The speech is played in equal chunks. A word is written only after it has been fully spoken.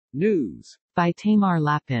News by Tamar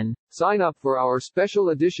Lapin. Sign up for our special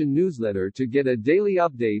edition newsletter to get a daily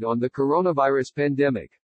update on the coronavirus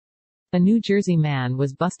pandemic. A New Jersey man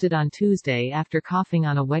was busted on Tuesday after coughing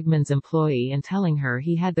on a Wegmans employee and telling her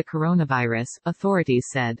he had the coronavirus, authorities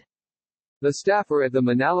said. The staffer at the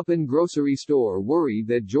Manalapan grocery store worried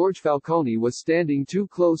that George Falcone was standing too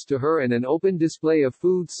close to her in an open display of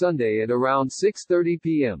food Sunday at around 6:30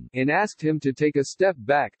 p.m., and asked him to take a step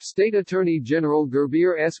back, State Attorney General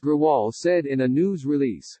Gurbir S. Grewal said in a news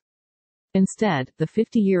release. Instead, the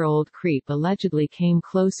 50-year-old creep allegedly came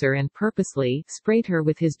closer and purposely sprayed her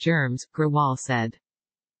with his germs, Grewal said.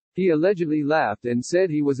 He allegedly laughed and said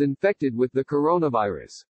he was infected with the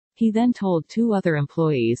coronavirus. He then told two other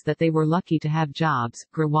employees that they were lucky to have jobs,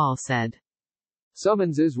 Grewal said.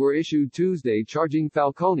 Summonses were issued Tuesday charging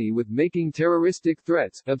Falcone with making terroristic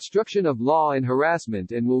threats, obstruction of law and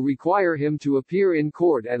harassment, and will require him to appear in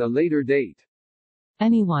court at a later date.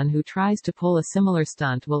 Anyone who tries to pull a similar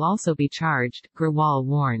stunt will also be charged, Grewal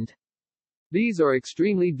warned. These are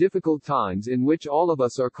extremely difficult times in which all of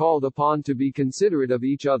us are called upon to be considerate of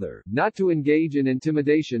each other, not to engage in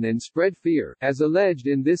intimidation and spread fear, as alleged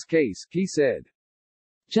in this case, he said.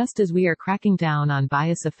 Just as we are cracking down on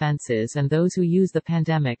bias offenses and those who use the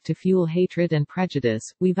pandemic to fuel hatred and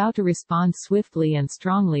prejudice, we vow to respond swiftly and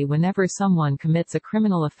strongly whenever someone commits a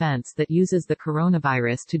criminal offense that uses the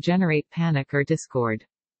coronavirus to generate panic or discord.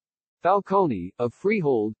 Falcone, of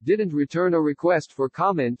Freehold, didn't return a request for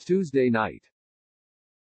comment Tuesday night.